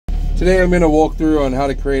Today I'm going to walk through on how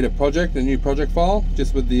to create a new project file,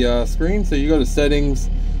 just with the screen. So you go to settings,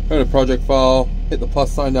 go to project file, hit the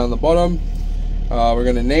plus sign down the bottom. We're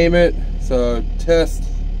going to name it, so test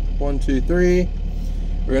 1, 2, 3.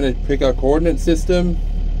 We're going to pick our coordinate system.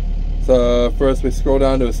 So first we scroll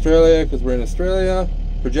down to Australia because we're in Australia.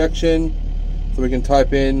 Projection, so we can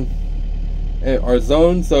type in our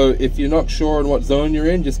zone. So if you're not sure on what zone you're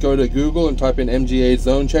in, just go to Google and type in MGA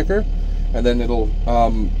zone checker, and then it'll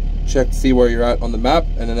check to see where you're at on the map,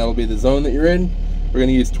 and then that'll be the zone that you're in. We're going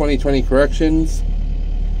to use 2020 corrections,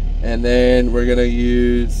 and then we're going to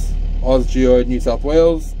use AusGeoid New South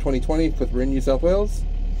Wales 2020 because we're in New South Wales.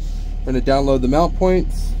 We're going to download the mount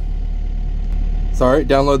points.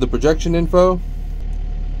 Download the projection info.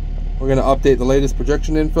 We're going to update the latest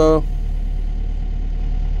projection info.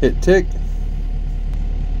 Hit tick.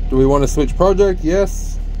 Do we want to switch project?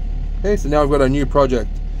 Yes. Okay, so now we've got our new project.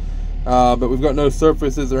 But we've got no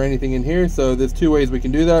surfaces or anything in here, so there's two ways we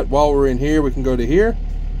can do that. While we're in here, we can go to here.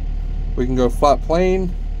 We can go flat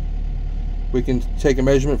plane. We can take a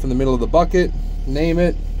measurement from the middle of the bucket, name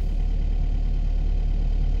it,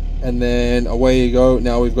 and then away you go.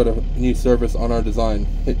 Now we've got a new surface on our design.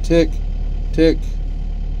 Hit tick, tick,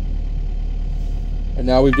 and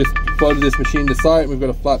now we've just floated this machine to site and we've got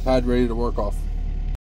a flat pad ready to work off.